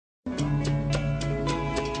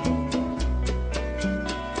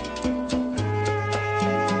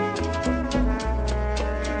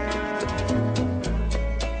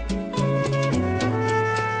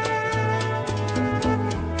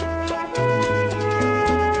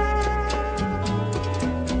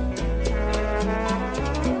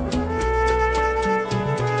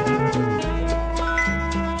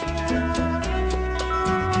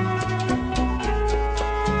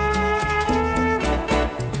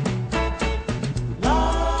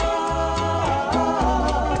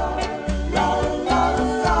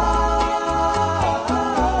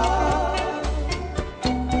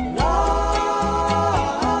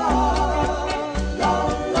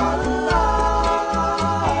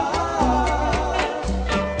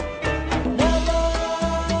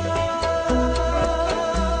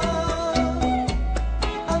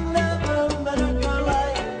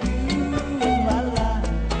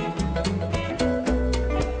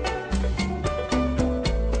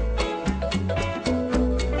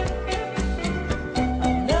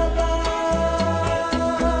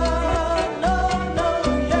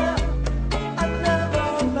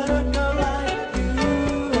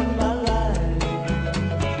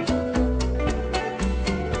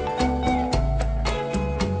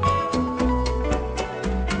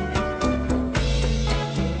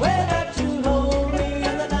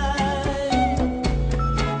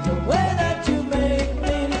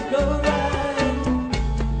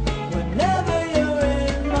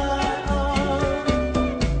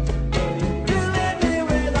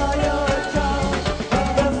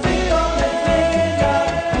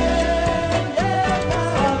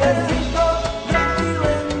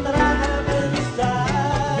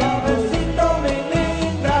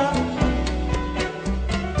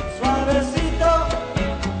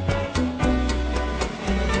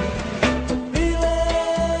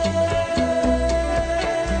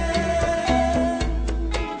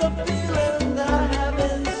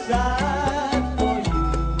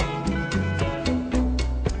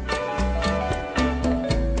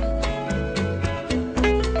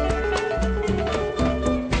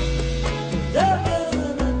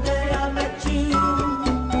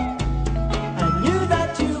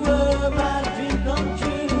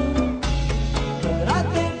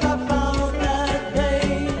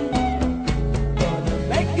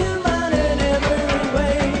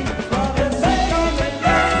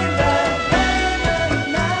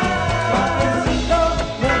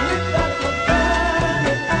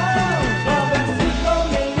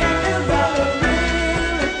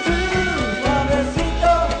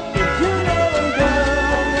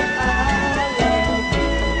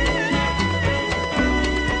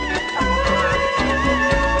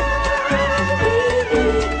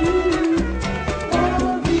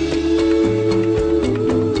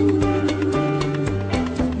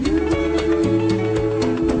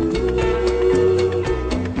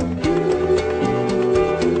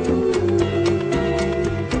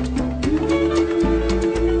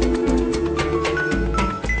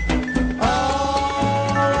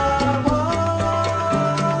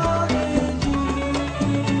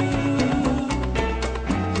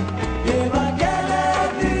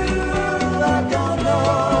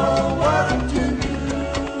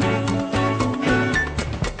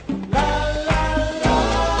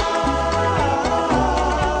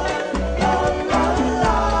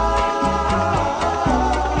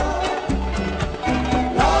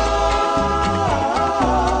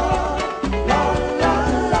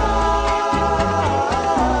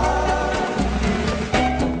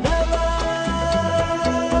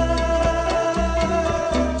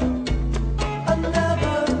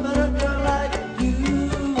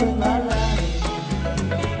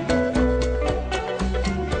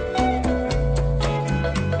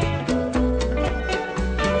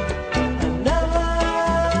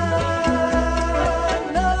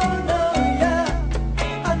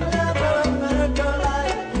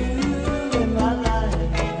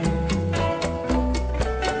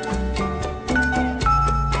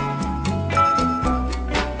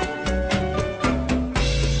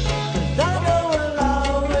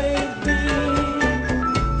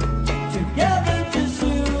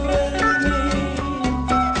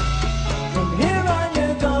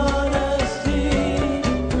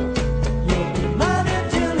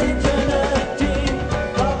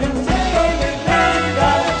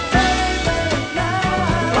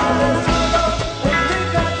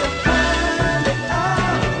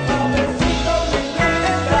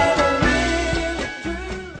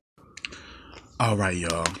All right,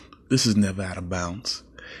 y'all. This is Never Out of Bounds,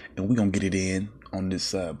 and we're going to get it in on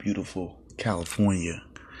this beautiful California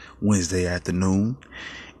Wednesday afternoon.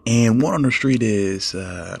 And one on the street is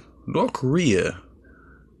North Korea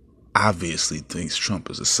obviously thinks Trump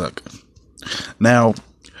is a sucker. Now,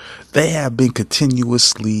 they have been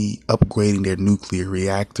continuously upgrading their nuclear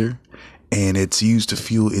reactor, and it's used to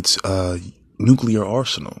fuel its nuclear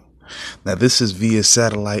arsenal. Now, this is via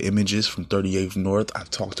satellite images from 38th North. I've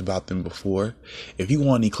talked about them before. If you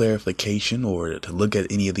want any clarification or to look at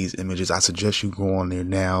any of these images, I suggest you go on there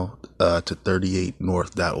now to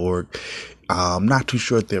 38north.org. I'm not too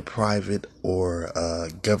sure if they're private or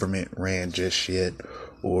government ran just yet,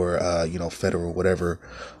 or federal, whatever,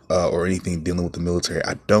 or anything dealing with the military.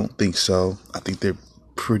 I don't think so. I think they're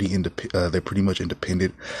they're pretty much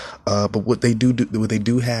independent. But what they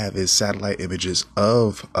do have is satellite images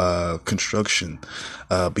of construction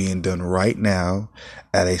being done right now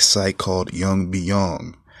at a site called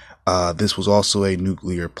Yongbyon. This was also a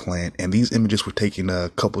nuclear plant, and these images were taken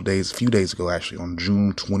a few days ago, actually, on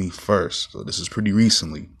June 21st. So this is pretty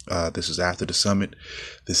recently. This is after the summit.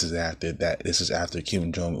 This is after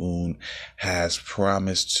Kim Jong-un has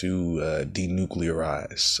promised to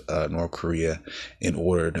denuclearize North Korea in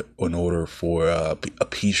order for a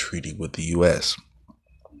peace treaty with the U.S.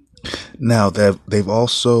 Now they've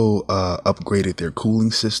also upgraded their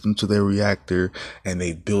cooling system to their reactor, and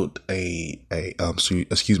they built a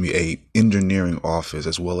engineering office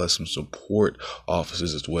as well as some support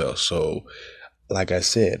offices as well. So, like I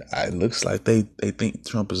said, it looks like they think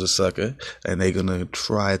Trump is a sucker, and they're gonna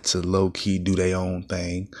try to low key do their own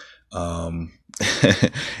thing.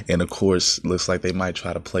 And of course, looks like they might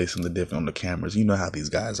try to play something different on the cameras. You know how these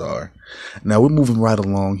guys are. Now we're moving right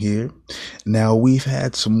along here. Now we've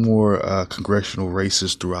had some more congressional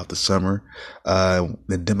races throughout the summer.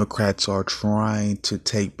 The Democrats are trying to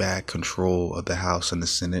take back control of the House and the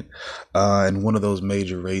Senate. And one of those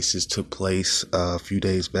major races took place a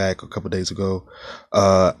couple days ago.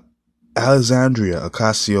 Alexandria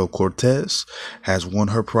Ocasio-Cortez has won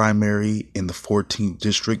her primary in the 14th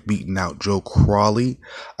district, beating out Joe Crowley.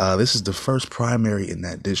 This is the first primary in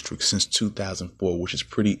that district since 2004, which is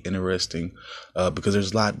pretty interesting because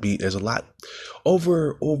there's a lot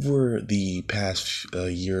over the past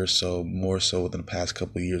year or so, more so than the past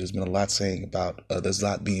couple of years. There's been a lot there's a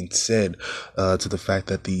lot being said to the fact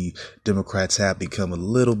that the Democrats have become a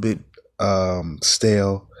little bit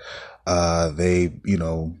stale.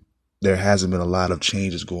 There hasn't been a lot of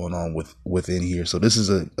changes going on within here. So this is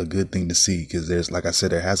a good thing to see, because like I said,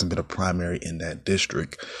 there hasn't been a primary in that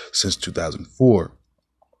district since 2004.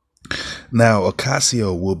 Now,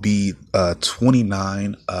 Ocasio will be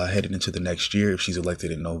 29 headed into the next year if she's elected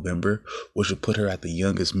in November, which would put her at the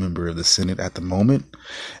youngest member of the Senate at the moment.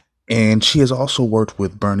 And she has also worked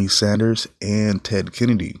with Bernie Sanders and Ted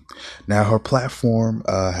Kennedy. Now, her platform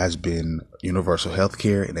has been universal health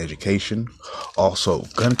care and education, also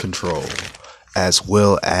gun control, as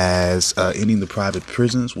well as ending the private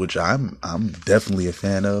prisons, which I'm definitely a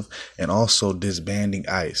fan of, and also disbanding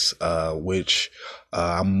ICE, which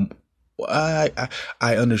I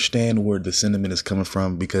understand where the sentiment is coming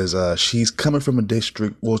from, because she's coming from a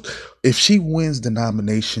district. Well, if she wins the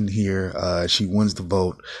nomination here, she wins the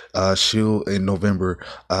vote. In November,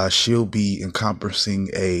 she'll be encompassing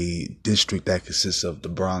a district that consists of the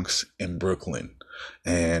Bronx and Brooklyn.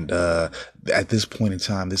 And at this point in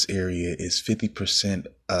time, this area is 50%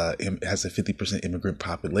 has a 50% immigrant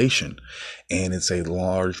population, and it's a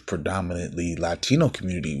large, predominantly Latino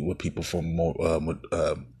community with people from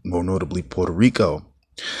more notably Puerto Rico.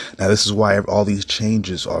 Now, this is why all these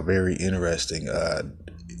changes are very interesting.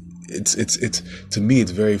 It's to me,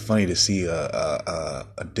 it's very funny to see a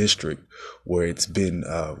district where it's been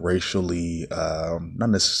racially not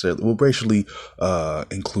necessarily, well, racially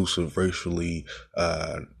inclusive, racially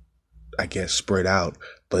I guess spread out,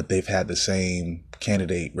 but they've had the same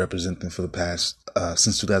candidate represent them for the past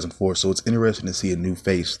since 2004. So it's interesting to see a new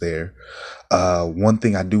face there. One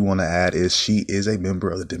thing I do want to add is she is a member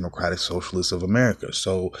of the Democratic Socialists of America.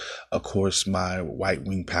 So, of course, my white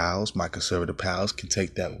wing pals, my conservative pals, can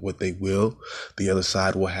take that what they will. The other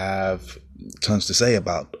side will have tons to say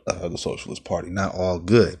about the Socialist Party. Not all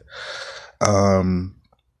good.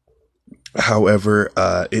 However,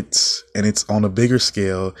 it's on a bigger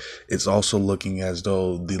scale. It's also looking as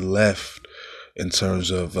though the left, in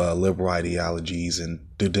terms of liberal ideologies, and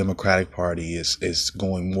the Democratic Party is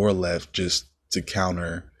going more left just to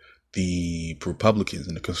counter the Republicans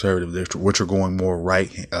and the conservative district, which are going more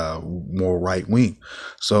right wing.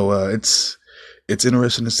 So it's it's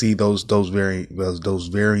interesting to see those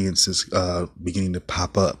variances beginning to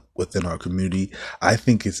pop up within our community. I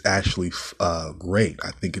think it's actually great.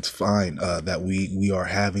 I think it's fine that we are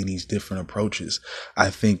having these different approaches. I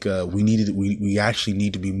think we actually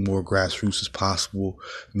need to be more grassroots as possible,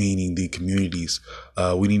 meaning the communities.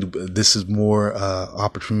 We need to. This is more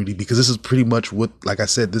opportunity, because this is pretty much what, like I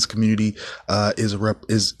said, this community is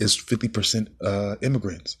 50%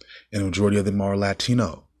 immigrants, and a majority of them are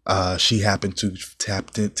Latino. She happened to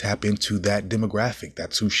tap into that demographic.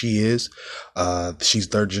 That's who she is. She's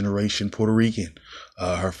third generation Puerto Rican.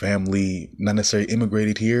 Her family not necessarily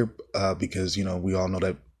immigrated here, because, you know, we all know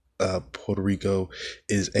that Puerto Rico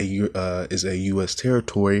is a U.S.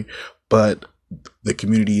 territory, but the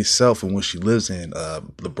community itself and what she lives in,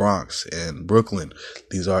 the Bronx and Brooklyn,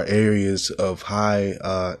 these are areas of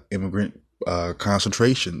high immigrant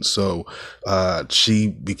concentration. So she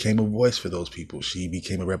became a voice for those people. She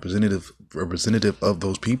became a representative of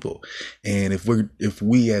those people. And if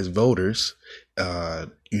we as voters,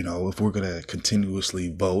 if we're gonna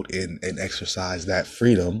continuously vote and exercise that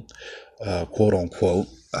freedom, quote unquote,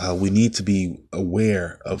 we need to be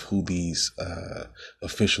aware of who these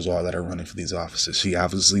officials are that are running for these offices. She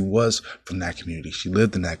obviously was from that community. She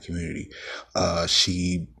lived in that community.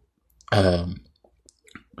 She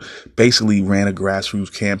basically ran a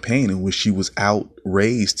grassroots campaign in which she was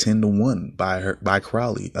outraised 10-1 by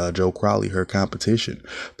Crowley, Joe Crowley, her competition.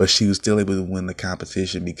 But she was still able to win the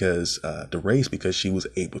competition because she was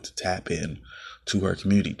able to tap in to her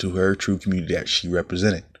community, to her true community that she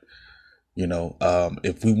represented.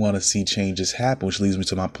 If we want to see changes happen, which leads me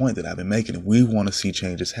to my point that I've been making, if we want to see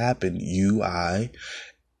changes happen, you, I,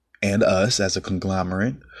 and us as a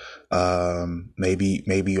conglomerate,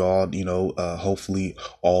 maybe all, hopefully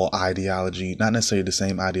all ideology, not necessarily the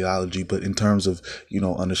same ideology, but in terms of,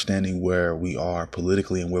 understanding where we are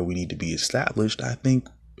politically and where we need to be established, I think,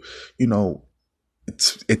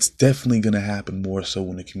 it's definitely going to happen more so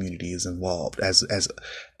when the community is involved, as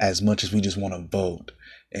much as we just want to vote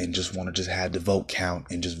and just want to just have the vote count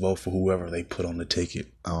and just vote for whoever they put on the ticket.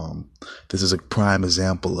 This is a prime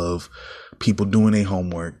example of people doing their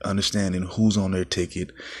homework, understanding who's on their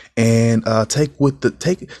ticket, and take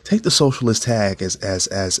the socialist tag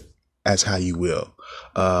as how you will.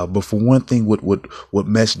 But for one thing, what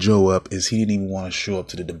messed Joe up is he didn't even want to show up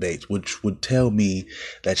to the debates, which would tell me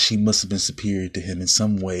that she must have been superior to him in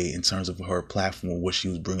some way in terms of her platform, what she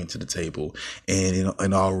was bringing to the table. And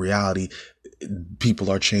in all reality,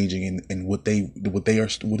 people are changing, and what they are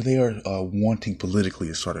wanting politically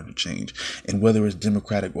is starting to change. And whether it's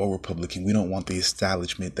Democratic or Republican, we don't want the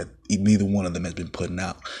establishment that neither one of them has been putting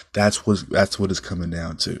out. That's what it's coming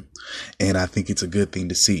down to, and I think it's a good thing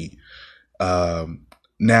to see.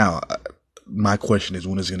 Now, my question is,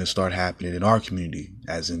 when is it going to start happening in our community,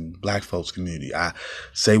 as in Black folks' community? I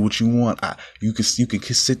say what you want. You can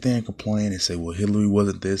sit there and complain and say, well, Hillary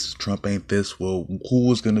wasn't this, Trump ain't this. Well,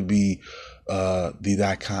 who is going to be our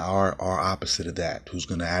opposite of that? Who's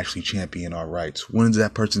going to actually champion our rights? When is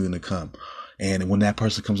that person going to come? And when that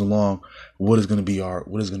person comes along, what is going to be our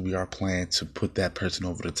plan to put that person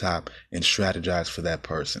over the top and strategize for that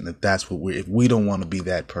person? If we don't want to be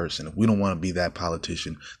that person, if we don't want to be that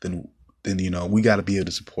politician, then we got to be able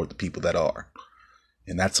to support the people that are.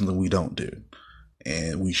 And that's something we don't do,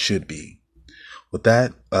 and we should be. With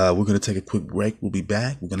that, we're going to take a quick break. We'll be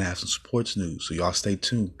back. We're going to have some sports news, so y'all stay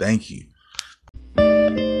tuned. Thank you.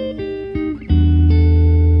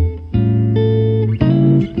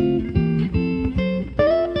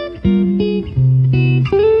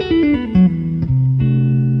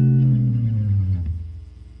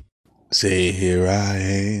 Say, here I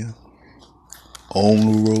am on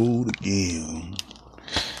the road again.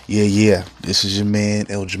 Yeah. This is your man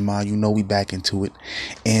El Jamal. We back into it,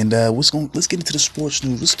 and let's get into the sports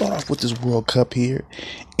news. Let's start off with this World Cup here,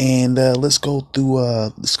 and let's go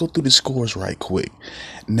through the scores right quick.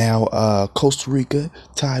 Now, Costa Rica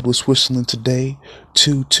tied with Switzerland today,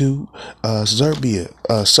 2-2.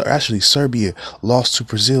 Serbia lost to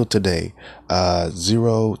Brazil today,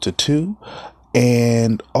 0-2.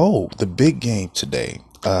 And the big game today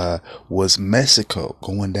was Mexico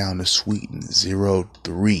going down to Sweden,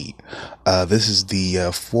 0-3. This is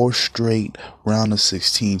the fourth straight round of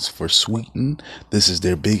 16s for Sweden. This is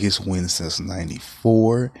their biggest win since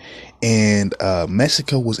 '94. And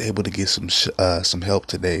Mexico was able to get some help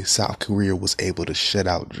today. South Korea was able to shut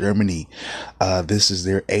out Germany. This is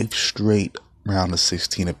their 8th straight round of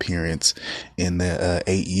 16 appearance in the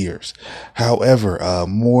 8 years. However,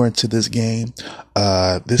 more into this game,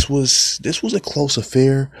 this was a close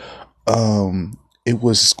affair. It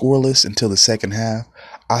was scoreless until the second half.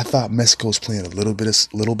 I thought Mexico was playing a little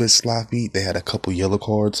bit sloppy. They had a couple yellow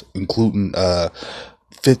cards, including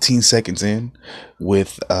 15 seconds in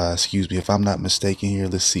with excuse me if I'm not mistaken here,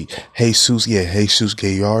 let's see, Jesus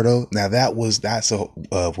Gallardo. Now that's a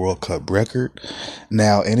World Cup record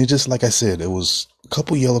now, and it just, like I said, it was a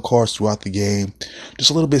couple yellow cards throughout the game,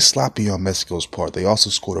 just a little bit sloppy on Mexico's part. They also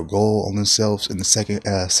scored a goal on themselves in the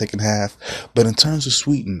second half. But in terms of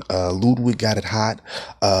Sweden, Ludwig got it hot.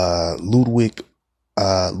 Ludwig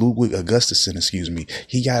Augustusson,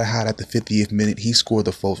 he got it hot at the 50th minute. He scored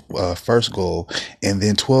the first goal, and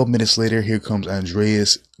then 12 minutes later, here comes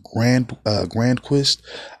Andreas Grandquist.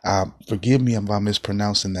 Forgive me if I'm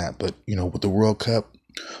mispronouncing that, but with the World Cup,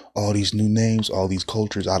 all these new names, all these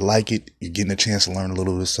cultures, I like it. You're getting a chance to learn a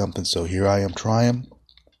little bit of something. So here I am trying.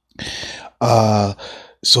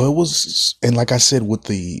 So it was, and like I said, with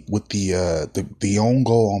the own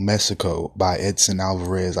goal on Mexico by Edson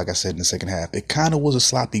Alvarez, like I said in the second half, it kind of was a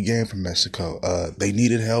sloppy game for Mexico. They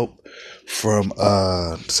needed help from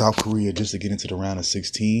South Korea just to get into the round of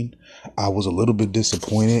 16. I was a little bit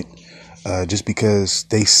disappointed, just because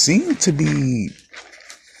they seem to be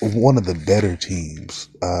one of the better teams.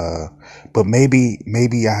 But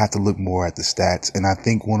maybe I have to look more at the stats. And I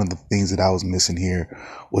think one of the things that I was missing here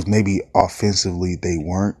was maybe offensively they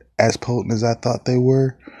weren't as potent as I thought they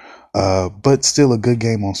were. But still a good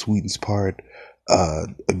game on Sweden's part.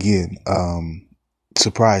 Again,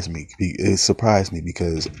 surprised me. It surprised me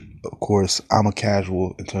because, of course, I'm a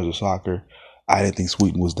casual in terms of soccer. I didn't think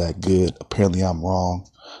Sweden was that good. Apparently I'm wrong.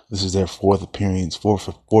 This is their fourth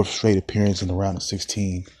straight appearance in the round of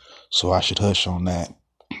 16. So I should hush on that.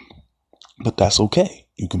 But that's okay.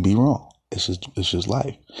 You can be wrong. It's just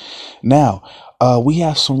life. Now, we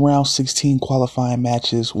have some round 16 qualifying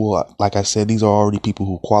matches. Well, like I said, these are already people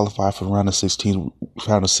who qualify for round of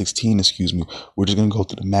 16, excuse me. We're just going to go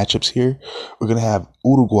through the matchups here. We're going to have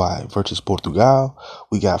Uruguay versus Portugal.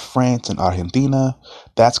 We got France and Argentina.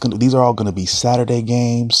 These are all going to be Saturday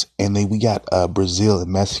games. And then we got Brazil and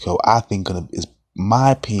Mexico. I think is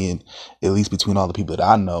my opinion, at least between all the people that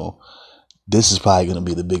I know, this is probably going to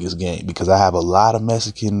be the biggest game because I have a lot of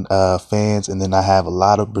Mexican fans, and then I have a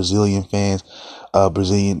lot of Brazilian fans.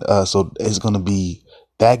 So it's going to be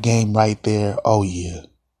that game right there. Oh yeah,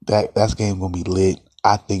 that's game going to be lit.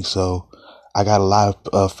 I think so. I got a lot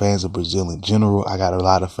of fans of Brazil in general. I got a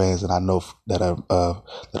lot of fans that I know that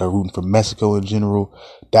are rooting for Mexico in general.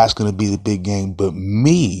 That's going to be the big game. But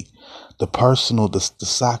me, the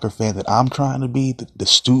soccer fan that I'm trying to be, the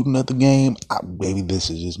student of the game, maybe this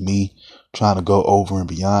is just me trying to go over and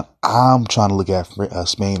beyond. I'm trying to look at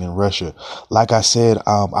Spain and Russia. Like I said,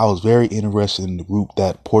 I was very interested in the group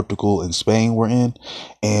that Portugal and Spain were in,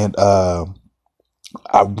 and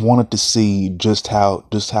I wanted to see just how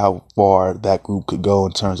far that group could go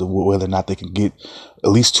in terms of whether or not they could get,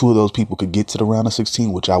 at least two of those people could get to the round of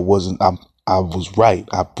 16, which I wasn't. I was right.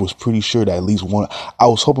 I was pretty sure that at least one. I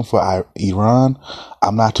was hoping for Iran.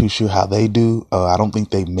 I'm not too sure how they do. I don't think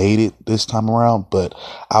they made it this time around, but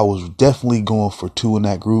I was definitely going for two in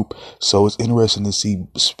that group. So it's interesting to see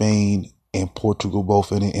Spain and Portugal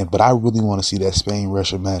both in it. But I really want to see that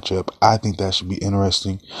Spain-Russia matchup. I think that should be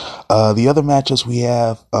interesting. The other matchups we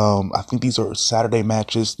have, I think these are Saturday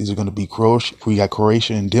matches. These are going to be Croatia. We got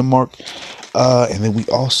Croatia and Denmark. And then we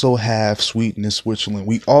also have Sweden and Switzerland.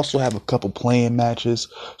 We also have a couple playing matches.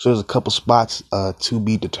 So there's a couple spots to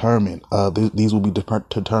be determined. These will be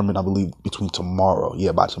determined, I believe, between tomorrow.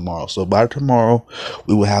 Yeah, by tomorrow. So by tomorrow,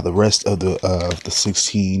 we will have the rest of the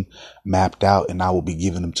 16 mapped out, and I will be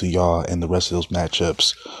giving them to y'all and the rest of those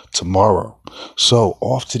matchups tomorrow. So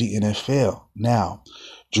off to the NFL. Now,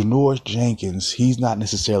 Janoris Jenkins, he's not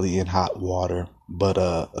necessarily in hot water, but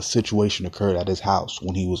a situation occurred at his house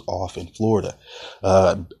when he was off in Florida.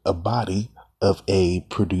 A body of a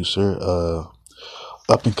producer,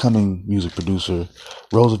 up and coming music producer,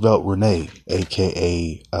 Roosevelt Renee,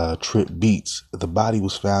 aka Trip Beats. The body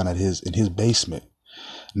was found in his basement.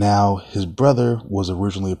 Now, his brother was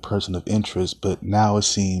originally a person of interest, but now it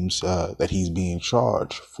seems that he's being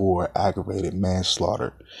charged for aggravated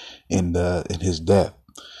manslaughter in his death.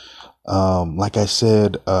 Like I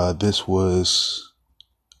said, it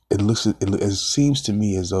seems to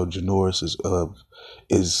me as though Janoris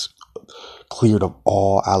is cleared of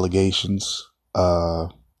all allegations.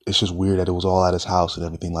 It's just weird that it was all at his house and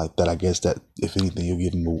everything like that. I guess that if anything, you'll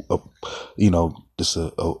give him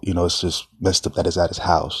it's just messed up that it's at his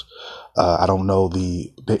house. I don't know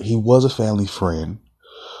that he was a family friend,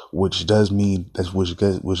 which does mean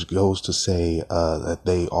which goes to say that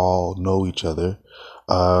they all know each other.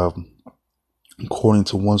 According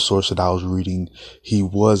to one source that I was reading, he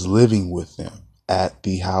was living with them at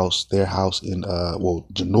the house, their house in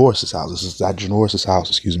Janoris' house. This is at Janoris' house,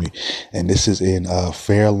 excuse me, and this is in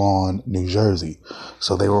Fair Lawn, New Jersey.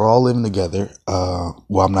 So they were all living together.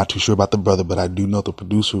 Well, I'm not too sure about the brother, but I do know the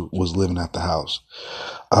producer was living at the house.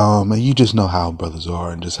 And you just know how brothers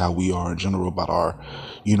are and just how we are in general about our,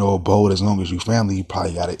 abode. As long as you family, you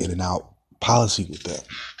probably got an in and out policy with that.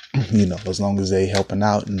 As long as they helping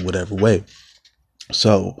out in whatever way.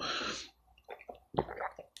 So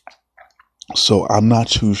I'm not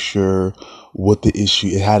too sure what the issue.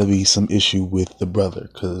 It had to be some issue with the brother,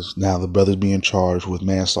 because now the brother's being charged with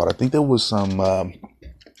manslaughter. I think there was some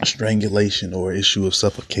strangulation or issue of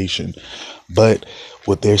suffocation, but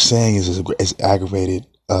what they're saying is aggravated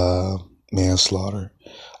manslaughter,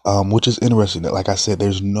 which is interesting. Like I said,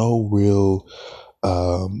 there's no real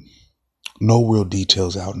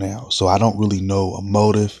details out now, so I don't really know a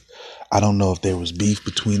motive. I don't know if there was beef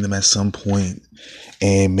between them at some point,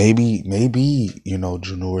 and maybe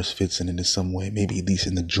Janoris fits in some way, maybe at least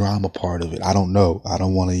in the drama part of it. I don't know. I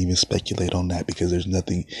don't want to even speculate on that, because there's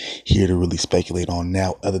nothing here to really speculate on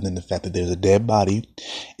now, other than the fact that there's a dead body.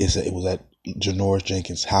 It was at Janoris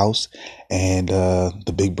Jenkins' house, and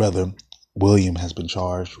the big brother William has been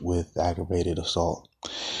charged with aggravated assault.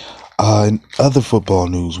 In other football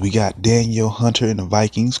news, we got Danielle Hunter and the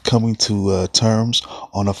Vikings coming to terms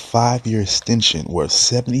on a 5-year extension worth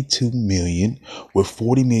 $72 million, with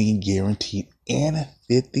 $40 million guaranteed and a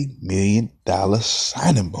 $50 million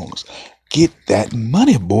signing bonus. Get that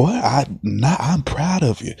money, boy. I'm proud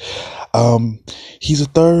of you. He's a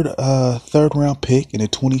third round pick in the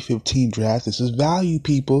 2015 draft. This is value,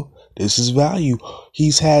 people. This is value.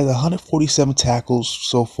 He's had 147 tackles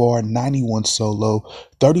so far, 91 solo,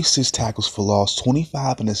 36 tackles for loss,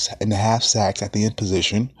 25 and a half sacks at the end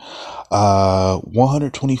position,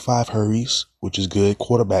 125 hurries, which is good,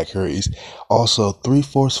 quarterback hurries. Also, 3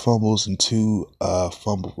 forced fumbles and 2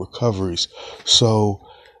 fumble recoveries. So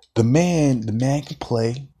the man can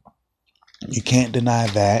play. You can't deny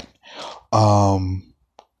that.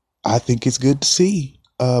 I think it's good to see.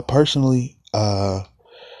 Personally,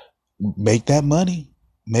 make that money.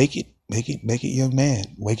 Make it, young man.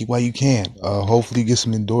 Make it while you can. Hopefully you get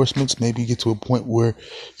some endorsements. Maybe you get to a point where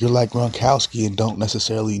you're like Gronkowski and don't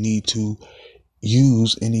necessarily need to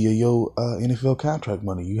use any of your NFL contract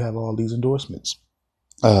money. You have all these endorsements.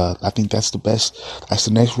 I think that's the best. That's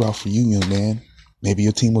the next route for you, young man. Maybe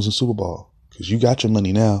your team was a Super Bowl, because you got your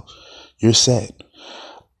money now. You're set.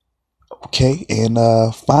 Okay, and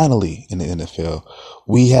finally in the NFL,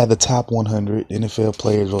 we had the top 100 NFL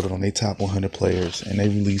players voted on their top 100 players, and they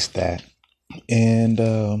released that. And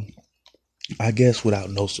I guess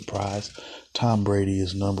without no surprise, Tom Brady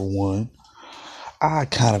is number 1. I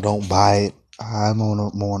kind of don't buy it. I'm more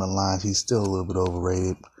on the lines. He's still a little bit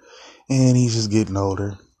overrated, and he's just getting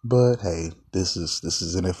older. But hey, this is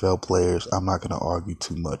NFL players. I'm not going to argue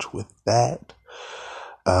too much with that.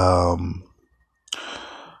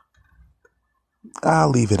 I'll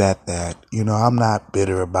leave it at that. I'm not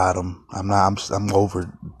bitter about him. I'm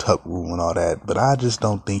over Tuck Rule and all that, but I just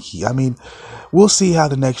don't think we'll see how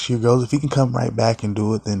the next year goes. If he can come right back and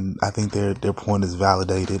do it, then I think their point is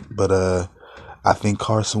validated. But I think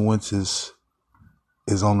Carson Wentz is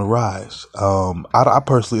on the rise. I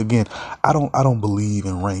personally, again, I don't believe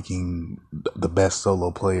in ranking the best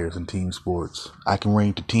solo players in team sports. I can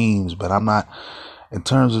rank the teams, but I'm not. In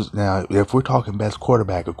terms of, now, if we're talking best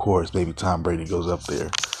quarterback, of course, maybe Tom Brady goes up there.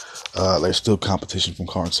 There's still competition from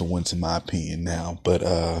Carson Wentz, in my opinion, now. But,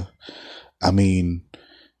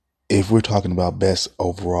 if we're talking about best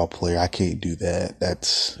overall player, I can't do that.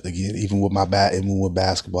 That's, again, even with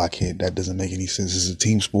basketball, I can't. That doesn't make any sense. It's a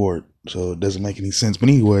team sport, so it doesn't make any sense. But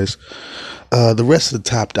anyways, the rest of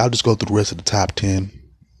the I'll just go through the rest of the top 10.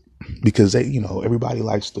 Because everybody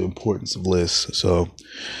likes the importance of lists. So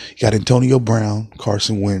you got Antonio Brown,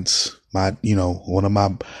 Carson Wentz, one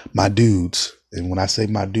of my dudes. And when I say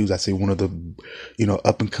my dudes, I say one of the,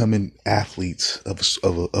 up and coming athletes of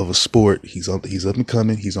a sport. He's up and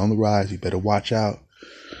coming. He's on the rise. You better watch out.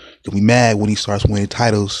 You'll be mad when he starts winning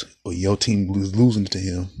titles or your team is losing to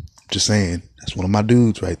him. Just saying, that's one of my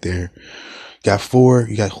dudes right there. Got 4.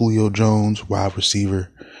 You got Julio Jones, wide receiver.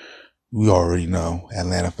 We already know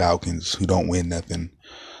Atlanta Falcons, who don't win nothing.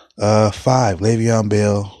 5, Le'Veon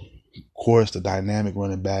Bell, of course, the dynamic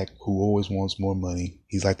running back who always wants more money.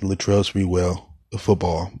 He's like the Latrell Sprewell of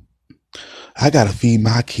football. I gotta feed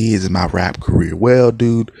my kids in my rap career. Well,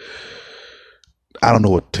 dude, I don't know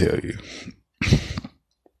what to tell you.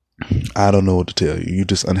 I don't know what to tell you. You're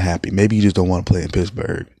just unhappy. Maybe you just don't want to play in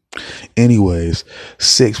Pittsburgh. Anyways,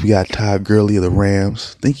 6 we got Todd Gurley of the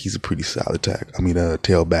Rams. I think he's a pretty solid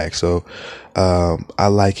tailback. So I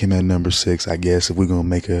like him at number 6. I guess if we're gonna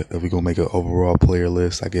make an overall player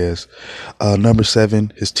list, I guess number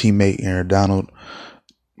 7, his teammate Aaron Donald,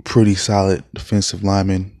 pretty solid defensive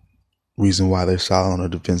lineman. Reason why they're solid on the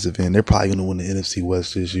defensive end, they're probably gonna win the NFC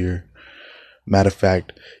West this year. Matter of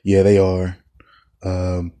fact, yeah, they are.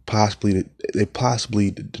 Possibly the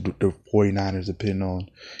 49ers, depending on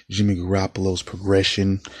Jimmy Garoppolo's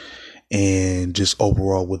progression and just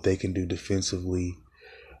overall what they can do defensively.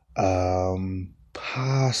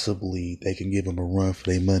 Possibly they can give them a run for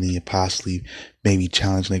their money and possibly maybe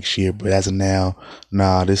challenge next year. But as of now,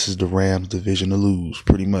 this is the Rams division to lose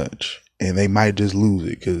pretty much. And they might just lose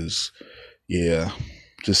it because, yeah,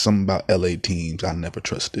 just something about LA teams I never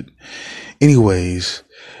trusted. Anyways,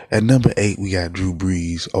 at number 8, we got Drew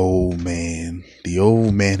Brees. Oh, man. The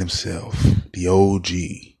old man himself. The OG.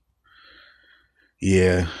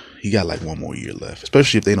 Yeah, he got like one more year left.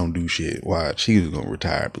 Especially if they don't do shit. Watch, he's going to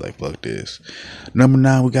retire. Be like, fuck this. Number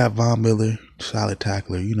 9, we got Von Miller. Solid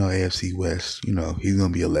tackler. AFC West. He's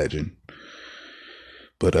going to be a legend.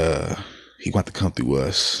 But he got to come through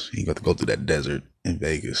us. He got to go through that desert in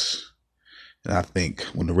Vegas. And I think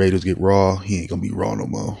when the Raiders get Raw, he ain't going to be Raw no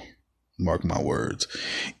more. Mark my words.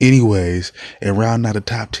 Anyways, and rounding out the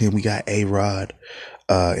top 10, we got A-Rod.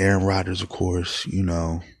 Aaron Rodgers, of course. I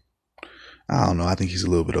don't know. I think he's a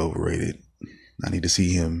little bit overrated. I need to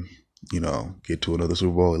see him, get to another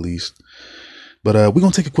Super Bowl at least. But we're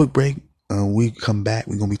going to take a quick break. We come back.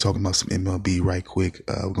 We're going to be talking about some MLB right quick.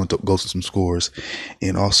 We're going to go through some scores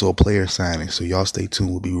and also a player signing. So y'all stay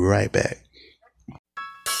tuned. We'll be right back.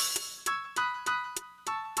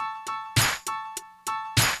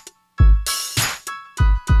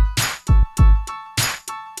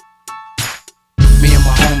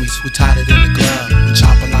 We tied it in the glove. We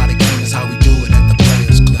chop a lot of games, how we do it at the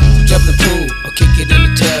Players Club. Jump in the pool or kick it in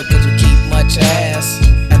the tub, cause we keep much ass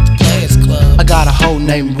at the Players Club. I got a hoe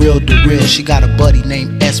named Real DeReal. She got a buddy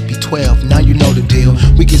named SB12. Now you know the deal.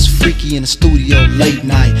 We get freaky in the studio late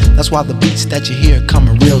night. That's why the beats that you hear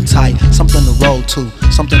coming real tight. Something to roll to,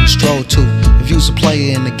 something to stroll to. If you's a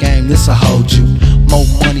player in the game, this'll hold you.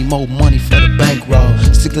 More money for the bankroll.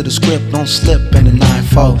 Stick to the script, don't slip in the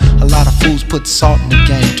 9-4. A lot of fools put salt in the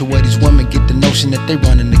game to where these women get the notion that they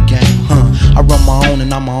running the game. I run my own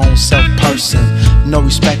and I'm my own self person. No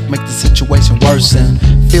respect make the situation worsen.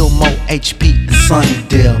 Feel more HP and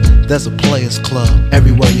Sunnydale. There's a Players Club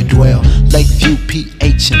everywhere you dwell. Lakeview,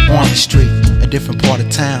 PH and Orange Street. A different part of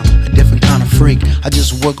town, a different kind of freak. I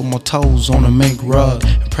just wiggle my toes on a mink rug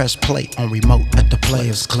and press play on remote at the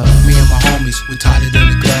Players Club. Me and my homies, we tied it in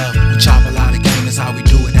the glove. We chop a lot of game, that's how we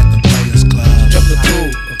do it at the Players Club. Jump the pool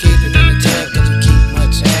or keep it in the tub, cause we keep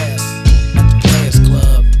much ass at the Players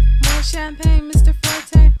Club. More champagne, Mr.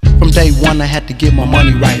 Forte. From day one I had to get my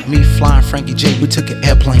money right. Me flying Frankie J, we took an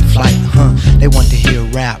airplane flight. They wanted to hear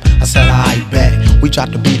rap, I said I bet. We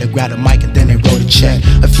dropped the beat, I grabbed a mic and then they wrote a check.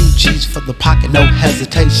 A few G's for the pocket, no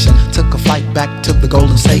hesitation. Took a flight back to the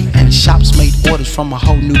Golden State and shops made orders from a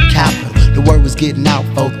whole new capital. The word was getting out,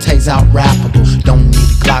 Forte's out rappable. Don't need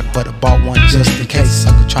a Glock, but I bought one just in case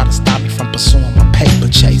sucker try to stop me from pursuing my paper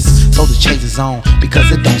chase. So the chase is on,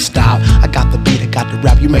 because it don't stop. I got the beat, I got the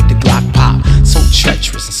rap, you make the Glock pop. So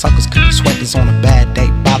treacherous, and suckers couldn't sweat this on a bad day.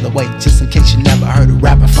 By the way, just in case you never heard of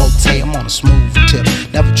rapping Forte, I'm on a smooth tip.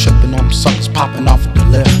 Never tripping on them suckers popping off of the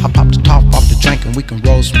lip. I pop the top off the drink and we can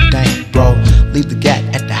roll some dank, bro. Leave the gat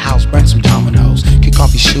at the house, bring some dominoes. Kick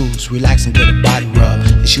off your shoes, relax and get a body rub.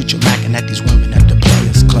 And shoot your mackin' at these women at the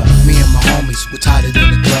Players Club. Me and my homies, we tied it in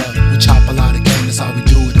the glove. We chop a lot of game, that's how we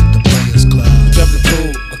do it at the Players Club. Jump the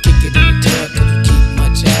pool or kick it in the tub, cause we keep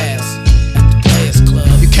much ass at the Players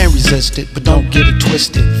Club. You can't resist it, but don't get it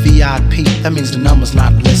twisted. VIP, that means the number's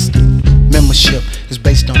not listed. Membership is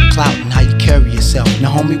based on clout and how you carry yourself.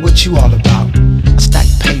 Now homie, what you all about? I stack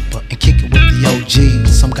paper and kick it with the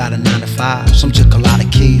OGs. Some got a 9 to 5, some took a lot of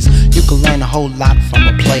keys. You can learn a whole lot from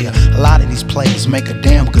a player. A lot of these players make a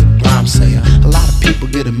damn good rhyme sayer. A lot of people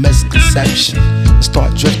get a misconception and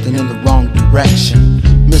start drifting in the wrong direction.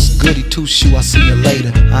 Miss Goody Two-Shoe, I'll see you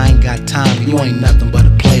later. I ain't got time, you ain't nothing but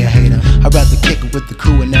a player hater. I'd rather kick it with the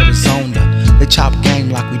crew in Arizona. They chop game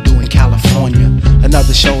like we do in California.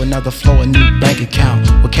 Another show, another flow, a new bank account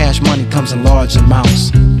where cash money comes in large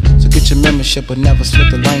amounts. So get your membership but never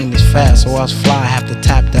slip the lane this fast, or else fly have to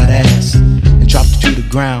tap that ass and drop it to the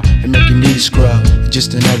ground and make your knees scrub. It's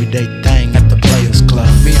just an everyday thing at the Players Club.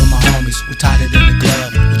 Me and my homies, we tied it in the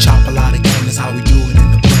glove. We chop a lot of game, that's how we do it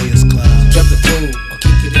in the Players Club. Jump the pool or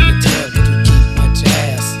kick it in the tub, cause we keep much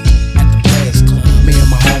ass at the Players Club. Me and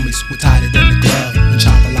my homies, we tied it in the glove. We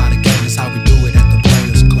chop a lot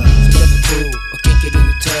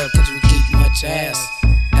Jazz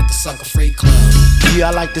at the Sucker Free Club. Yeah,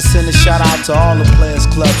 I like to send a shout out to all the Players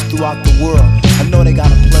Clubs throughout the world. I know they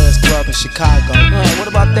got a Players Club in Chicago. What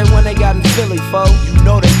about that one they got in Philly, fo? You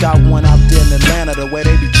know they got one out there in Atlanta, the way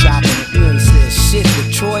they be chopping it. You ain't said shit.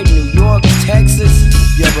 Detroit, New York, Texas.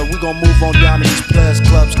 Yeah, but we gon' move on down to these Players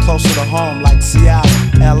Clubs closer to home, like Seattle,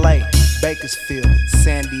 LA, Bakersfield,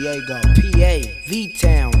 San Diego, PA,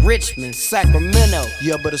 V-Town, Richmond, Sacramento.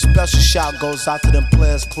 Yeah, but a special shout goes out to them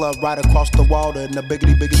Players Club right across the water in the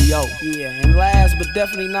Biggity Biggity O. Yeah, and last but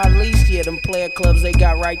definitely not least, yeah, them player clubs they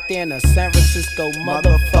got right there in the San Francisco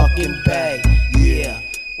motherfucking Bay. Yeah.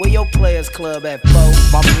 Where your Players Club at, fo?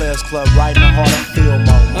 My Players Club right in the heart of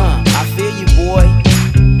Fillmore. I feel you, boy.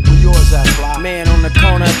 Where yours at, Fly? Man, on the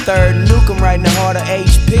corner of 3rd and Newcomb, right in the heart of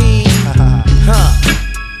HP.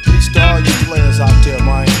 Peace to all you players out there,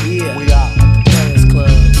 man. Yeah. We out. Players Club.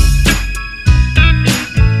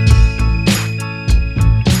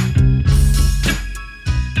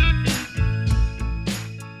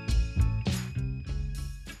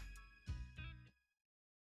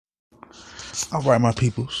 All right, my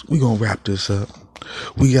peoples, we gonna wrap this up.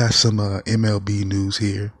 We got some MLB news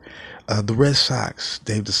here. The Red Sox,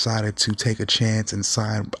 they've decided to take a chance and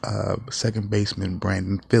sign second baseman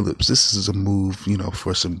Brandon Phillips. This is a move,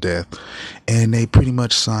 for some depth. And they pretty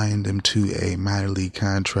much signed him to a minor league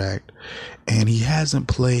contract. And he hasn't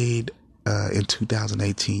played in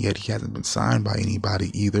 2018 yet. He hasn't been signed by anybody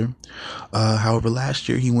either. However, last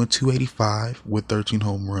year he went 285 with 13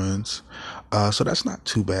 home runs. So that's not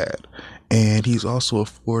too bad. And he's also a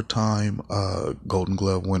 4-time Golden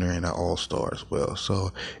Glove winner and an All-Star as well.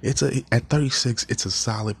 So at 36, it's a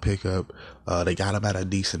solid pickup. They got him at a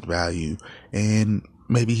decent value, and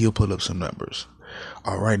maybe he'll put up some numbers.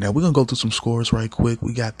 All right, now we're gonna go through some scores right quick.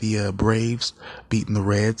 We got the Braves beating the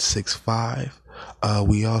Reds 6-5.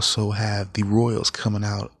 We also have the Royals coming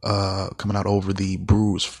out over the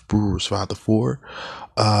Brewers 5-4.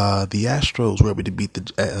 The Astros were able to beat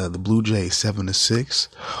the Blue Jays 7-6.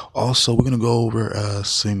 Also, we're gonna go over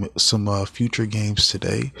some future games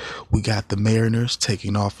today. We got the Mariners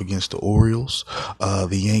taking off against the Orioles,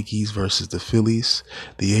 the Yankees versus the Phillies.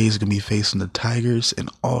 The A's are gonna be facing the Tigers, and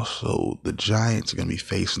also the Giants are gonna be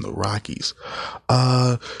facing the Rockies.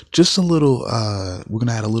 Just a little. We're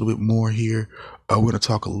gonna add a little bit more here. We're going to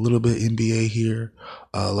talk a little bit NBA here.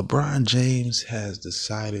 LeBron James has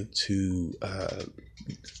decided to,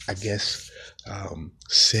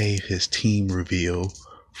 save his team reveal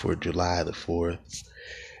for July the 4th.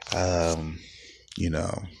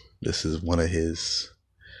 This is one of his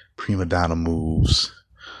prima donna moves.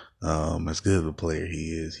 As good of a player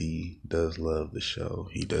he is, he does love the show.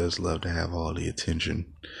 He does love to have all the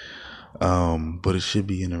attention. But it should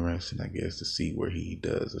be interesting, I guess, to see where he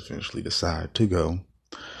does eventually decide to go.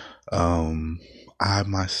 I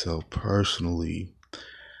myself personally,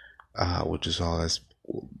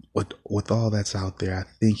 with all that's out there, I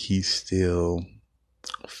think he still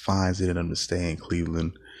finds it in him to stay in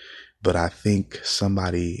Cleveland. But I think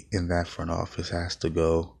somebody in that front office has to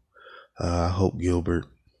go. I hope Gilbert.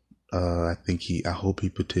 I hope he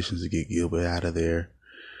petitions to get Gilbert out of there.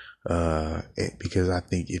 Because I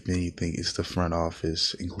think if anything, it's the front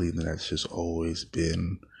office in Cleveland that's just always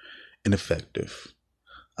been ineffective.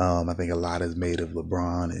 I think a lot is made of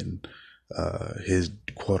LeBron and his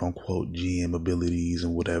quote unquote GM abilities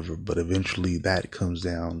and whatever, but eventually that comes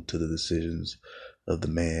down to the decisions of the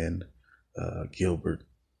man, Gilbert,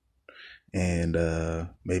 and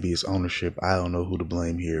maybe it's ownership. I don't know who to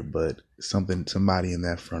blame here, but somebody in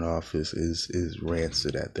that front office is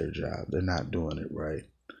rancid at their job. They're not doing it right.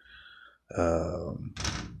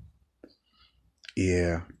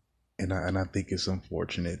 And I think it's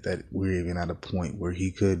unfortunate that we're even at a point where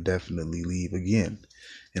he could definitely leave again.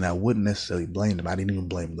 And I wouldn't necessarily blame him. I didn't even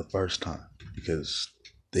blame him the first time, because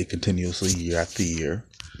they continuously, year after year,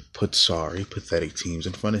 put sorry, pathetic teams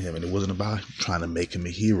in front of him. And it wasn't about trying to make him a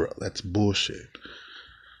hero. That's bullshit.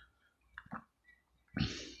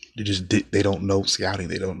 They don't know scouting.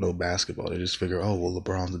 They don't know basketball. They just figure, oh, well,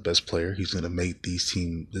 LeBron's the best player. He's going to make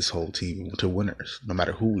this whole team to winners, no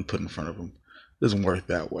matter who we put in front of him. It doesn't work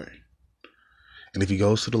that way. And if he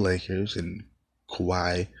goes to the Lakers and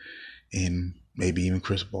Kawhi and maybe even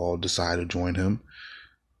Chris Paul decide to join him,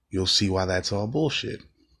 you'll see why that's all bullshit.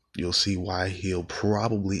 You'll see why he'll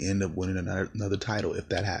probably end up winning another title if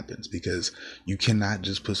that happens, because you cannot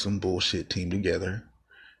just put some bullshit team together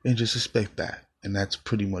and just expect that. And that's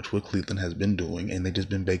pretty much what Cleveland has been doing, and they've just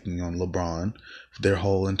been banking on LeBron for their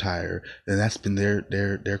whole entire, and that's been their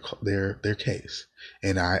case.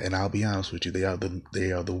 And I'll be honest with you, they are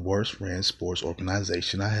the worst ran sports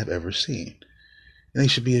organization I have ever seen, and they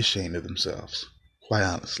should be ashamed of themselves, quite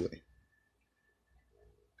honestly.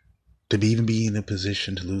 to even be in a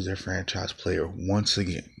position to lose their franchise player once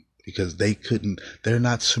again because they're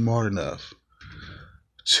not smart enough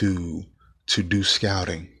to do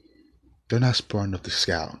scouting. They're not smart enough to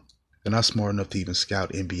scout. They're not smart enough to even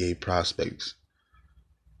scout NBA prospects.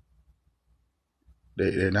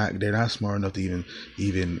 They're not smart enough to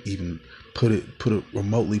even put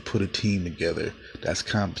a team together that's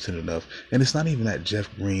competent enough. And it's not even that Jeff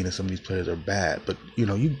Green and some of these players are bad, but you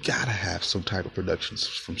gotta have some type of production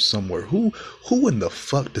from somewhere. Who in the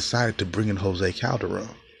fuck decided to bring in Jose Calderon?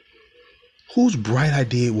 Whose bright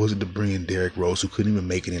idea was it to bring in Derrick Rose, who couldn't even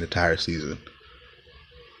make it an entire season?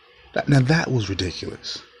 Now that was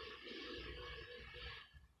ridiculous.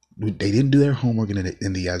 They didn't do their homework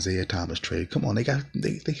in the Isaiah Thomas trade. Come on, they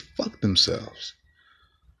fucked themselves.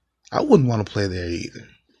 I wouldn't want to play there either.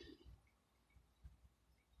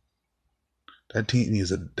 That team is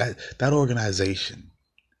that organization.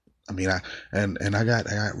 I mean, I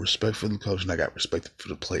got respect for the coach and I got respect for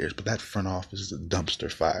the players, but that front office is a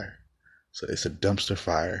dumpster fire. So it's a dumpster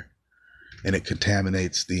fire, and it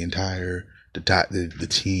contaminates the entire the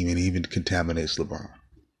team, and even contaminates LeBron.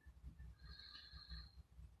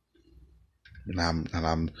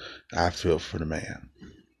 And I feel for the man.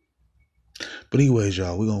 But anyways,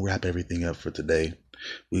 y'all, we're gonna wrap everything up for today.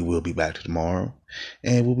 We will be back tomorrow,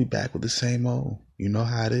 and we'll be back with the same old. You know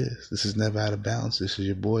how it is. This is Never Out of Bounds. This is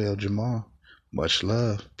your boy El Jamal. Much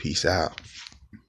love. Peace out.